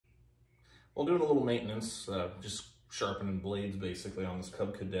Well, doing a little maintenance, just sharpening blades basically on this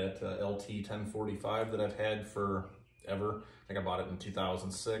Cub Cadet LT 1045 that I've had forever. I think I bought it in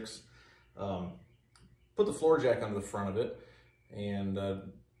 2006. Put the floor jack under the front of it and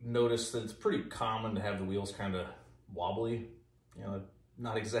noticed that it's pretty common to have the wheels kind of wobbly. You know,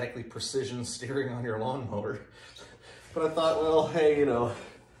 not exactly precision steering on your lawnmower. But I thought, well, hey, you know,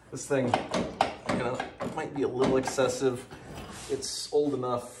 this thing, you know, might be a little excessive. It's old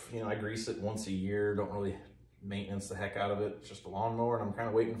enough, you know, I grease it once a year, don't really maintenance the heck out of it. It's just a lawnmower, and I'm kind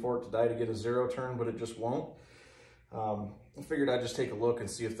of waiting for it to die to get a zero turn, but it just won't. I figured I'd just take a look and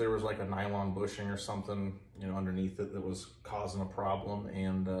see if there was like a nylon bushing or something, you know, underneath it that was causing a problem.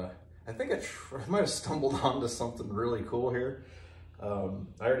 And I think I might have stumbled onto something really cool here. I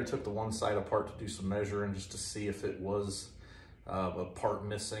already took the one side apart to do some measuring just to see if it was a part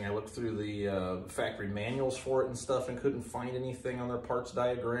missing. I looked through the factory manuals for it and stuff and couldn't find anything on their parts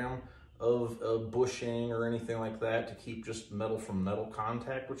diagram of bushing or anything like that to keep just metal from metal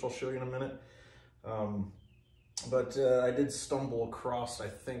contact, which I'll show you in a minute. But I did stumble across, I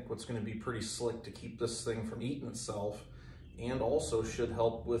think, what's going to be pretty slick to keep this thing from eating itself, and also should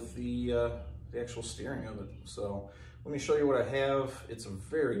help with the actual steering of it. So let me show you what I have. It's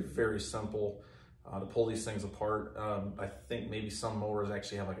very, very simple to pull these things apart. I think maybe some mowers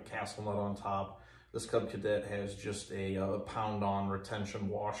actually have like a castle nut on top. This Cub Cadet has just a pound-on retention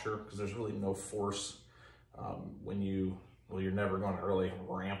washer because there's really no force when you, well, you're never going to really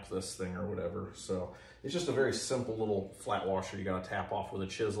ramp this thing or whatever. So it's just a very simple little flat washer you got to tap off with a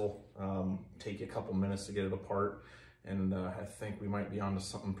chisel. Take you a couple minutes to get it apart, and I think we might be onto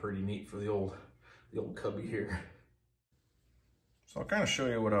something pretty neat for the old Cubby here. So I'll kind of show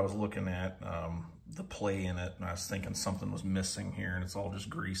you what I was looking at, the play in it, and I was thinking something was missing here, and it's all just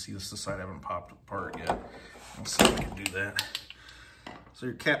greasy. This is the side I haven't popped apart yet. Let's see if I can do that. So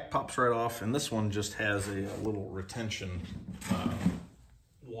your cap pops right off, and this one just has a little retention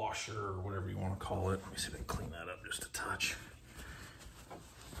washer or whatever you want to call it. Let me see if I can clean that up just a touch.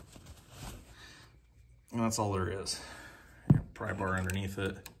 And that's all there is. Your pry bar underneath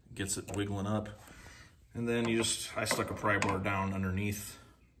it gets it wiggling up. And then I stuck a pry bar down underneath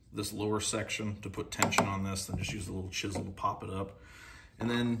this lower section to put tension on this, and just use a little chisel to pop it up. And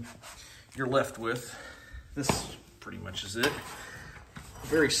then you're left with, this pretty much is it.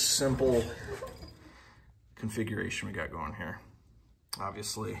 Very simple configuration we got going here.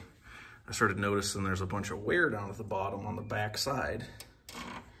 Obviously, I started noticing there's a bunch of wear down at the bottom on the back side.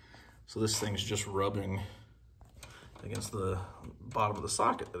 So this thing's just rubbing against the bottom of the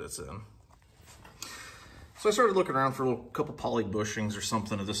socket that it's in. So I started looking around for a couple poly bushings or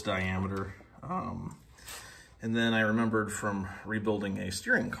something of this diameter. And then I remembered from rebuilding a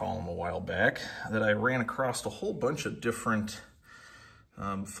steering column a while back that I ran across a whole bunch of different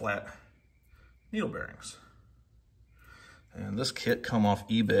flat needle bearings. And this kit come off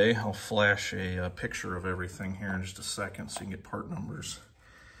eBay. I'll flash a picture of everything here in just a second so you can get part numbers.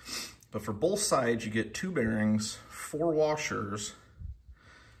 But for both sides, you get 2 bearings, 4 washers,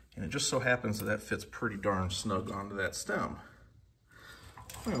 and it just so happens that fits pretty darn snug onto that stem.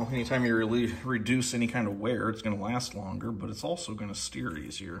 Well, anytime you really reduce any kind of wear, it's going to last longer, but it's also going to steer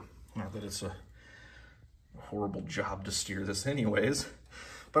easier. Not that it's a horrible job to steer this anyways,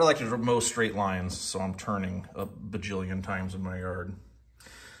 but I like to mow straight lines, so I'm turning a bajillion times in my yard.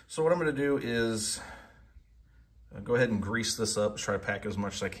 So what I'm going to do is go ahead and grease this up, try to pack as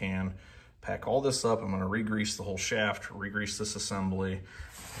much as I can. Pack all this up. I'm going to re-grease the whole shaft, re-grease this assembly,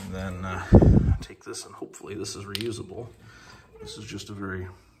 and then take this, and hopefully this is reusable. This is just a very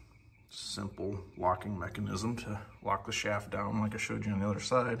simple locking mechanism to lock the shaft down like I showed you on the other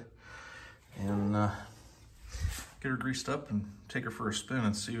side. And get her greased up and take her for a spin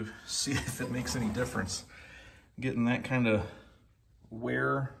and see if it makes any difference. Getting that kind of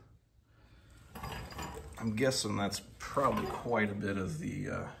wear, I'm guessing that's probably quite a bit of the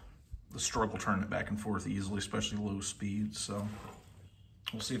struggle turning it back and forth easily, especially low speed. So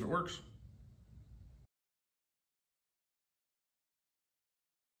we'll see if it works.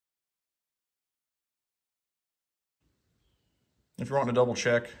 If you're wanting to double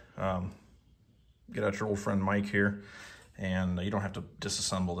check, get out your old friend Mike here, and you don't have to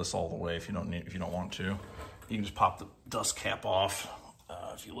disassemble this all the way if you don't want to. You can just pop the dust cap off.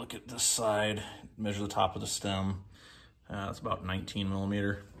 If you look at this side, measure the top of the stem. It's about 19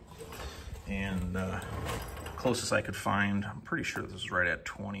 millimeter. And closest I could find, I'm pretty sure this is right at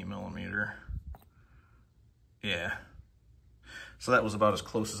 20 millimeter. Yeah. So that was about as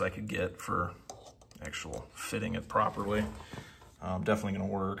close as I could get for actual fitting it properly. Definitely gonna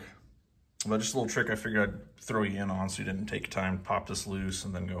work. But just a little trick I figured I'd throw you in on so you didn't take time to pop this loose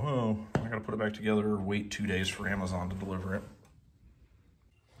and then go, oh, I gotta put it back together or wait 2 days for Amazon to deliver it.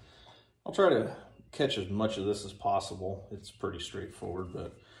 I'll try to catch as much of this as possible. It's pretty straightforward,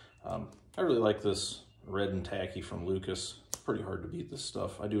 but I really like this red and tacky from Lucas. It's pretty hard to beat this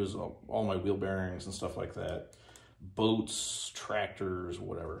stuff. I do all my wheel bearings and stuff like that. Boats, tractors,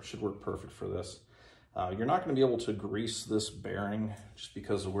 whatever. Should work perfect for this. You're not going to be able to grease this bearing just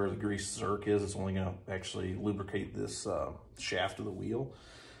because of where the grease zerk is. It's only going to actually lubricate this shaft of the wheel.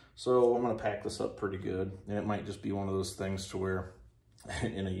 So I'm going to pack this up pretty good. And it might just be one of those things to where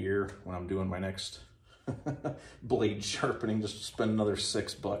in a year when I'm doing my next blade sharpening, just spend another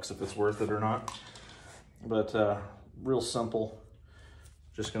 $6 if it's worth it or not. But real simple.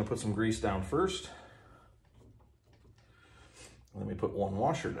 Just going to put some grease down first. Let me put one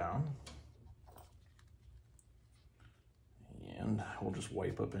washer down. And we'll just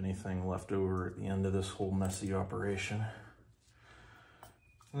wipe up anything left over at the end of this whole messy operation.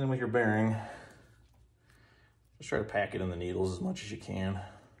 And then with your bearing, just try to pack it in the needles as much as you can.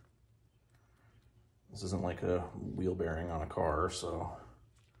 This isn't like a wheel bearing on a car, so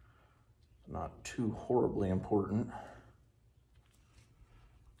not too horribly important.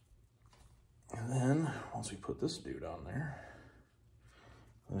 And then once we put this dude on there,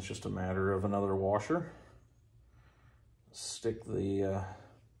 then it's just a matter of another washer. Stick the, I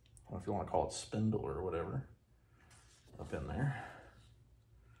don't know if you want to call it spindle or whatever, up in there.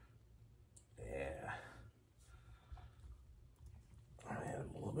 Yeah. I'll add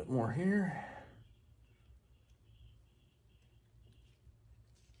a little bit more here.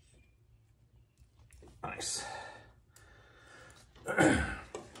 Nice.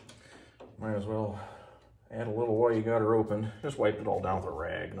 Might as well add a little while you got her open. Just wipe it all down with a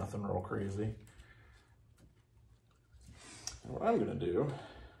rag, nothing real crazy. And what I'm going to do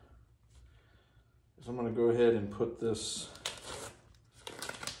is I'm going to go ahead and put this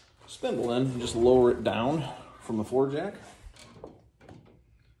spindle in and just lower it down from the floor jack.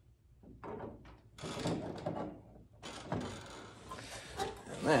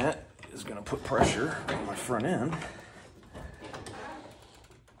 And that is going to put pressure on my front end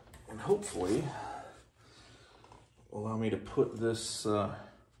and hopefully allow me to put this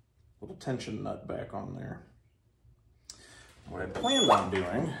little tension nut back on there. What I planned on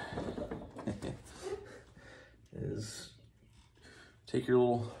doing is take your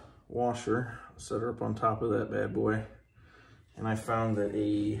little washer, set her up on top of that bad boy, and I found that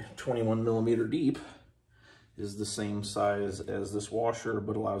a 21mm deep is the same size as this washer,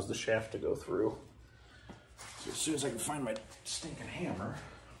 but allows the shaft to go through. So as soon as I can find my stinking hammer,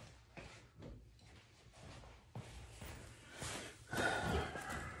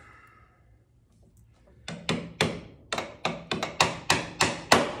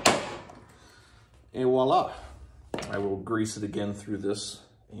 and voila, I will grease it again through this,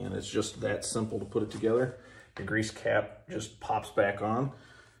 and it's just that simple to put it together. The grease cap just pops back on,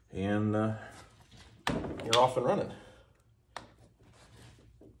 and you're off and running.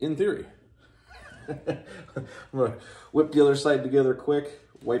 In theory. I'm gonna whip the other side together quick,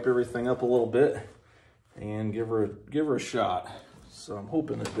 wipe everything up a little bit, and give her a shot. So I'm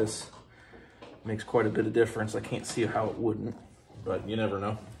hoping that this makes quite a bit of difference. I can't see how it wouldn't, but you never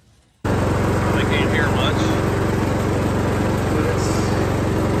know. I can't hear much, but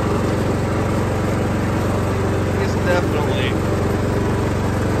it's definitely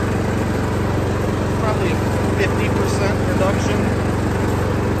probably a 50% reduction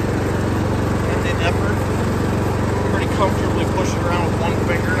in the effort. I'm pretty comfortably pushing around with one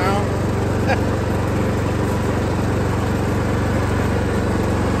finger now.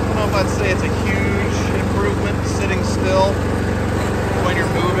 I don't know if I'd say it's a huge improvement sitting still when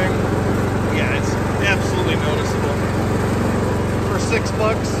you're moving. Yeah, it's absolutely noticeable. For $6,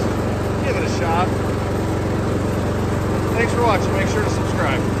 give it a shot. Thanks for watching. Make sure to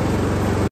subscribe.